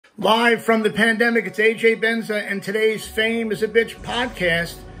Live from the pandemic, it's AJ Benza, and today's Fame is a Bitch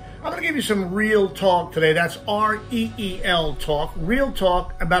podcast. I'm going to give you some real talk today. That's R-E-E-L talk. Real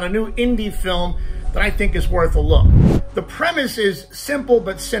talk about a new indie film that I think is worth a look. The premise is simple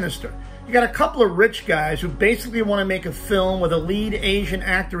but sinister. You got a couple of rich guys who basically want to make a film where the lead Asian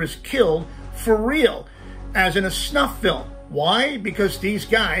actor is killed for real, as in a snuff film. Why? Because these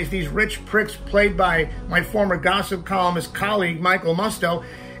guys, these rich pricks played by my former gossip columnist colleague Michael Musto,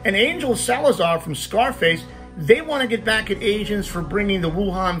 and Angel Salazar from Scarface, they want to get back at Asians for bringing the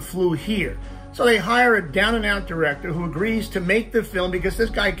Wuhan flu here. So they hire a down-and-out director who agrees to make the film because this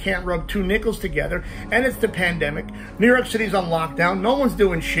guy can't rub two nickels together, and it's the pandemic. New York City's on lockdown. No one's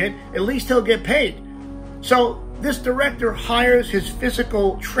doing shit. At least he'll get paid. So this director hires his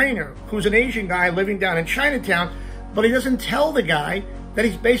physical trainer, who's an Asian guy living down in Chinatown, but he doesn't tell the guy that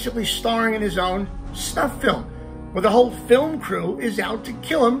he's basically starring in his own snuff film, where the whole film crew is out to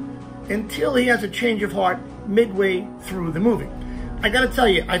kill him until he has a change of heart midway through the movie. I gotta tell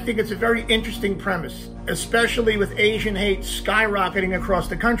you, I think it's a very interesting premise, especially with Asian hate skyrocketing across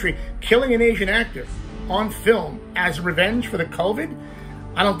the country. Killing an Asian actor on film as revenge for the COVID,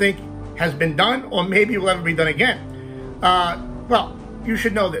 I don't think has been done, or maybe will ever be done again. Well, you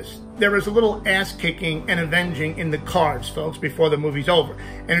should know this. There is a little ass-kicking and avenging in the cards, folks, before the movie's over.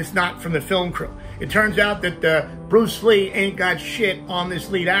 And it's not from the film crew. It turns out that Bruce Lee ain't got shit on this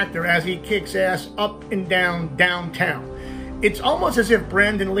lead actor as he kicks ass up and down downtown. It's almost as if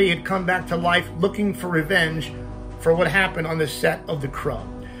Brandon Lee had come back to life looking for revenge for what happened on the set of The Crow.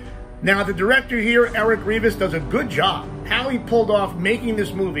 Now, the director here, Eric Rivas, does a good job. How he pulled off making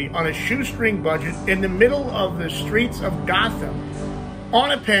this movie on a shoestring budget in the middle of the streets of Gotham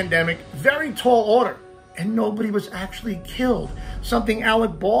on a pandemic, very tall order, and nobody was actually killed. Something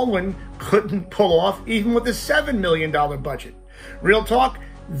Alec Baldwin couldn't pull off even with a $7 million budget. Real talk,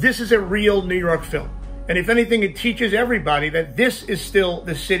 this is a real New York film. And if anything, it teaches everybody that this is still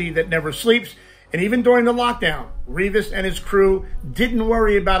the city that never sleeps. And even during the lockdown, Rivas and his crew didn't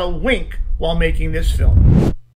worry about a wink while making this film.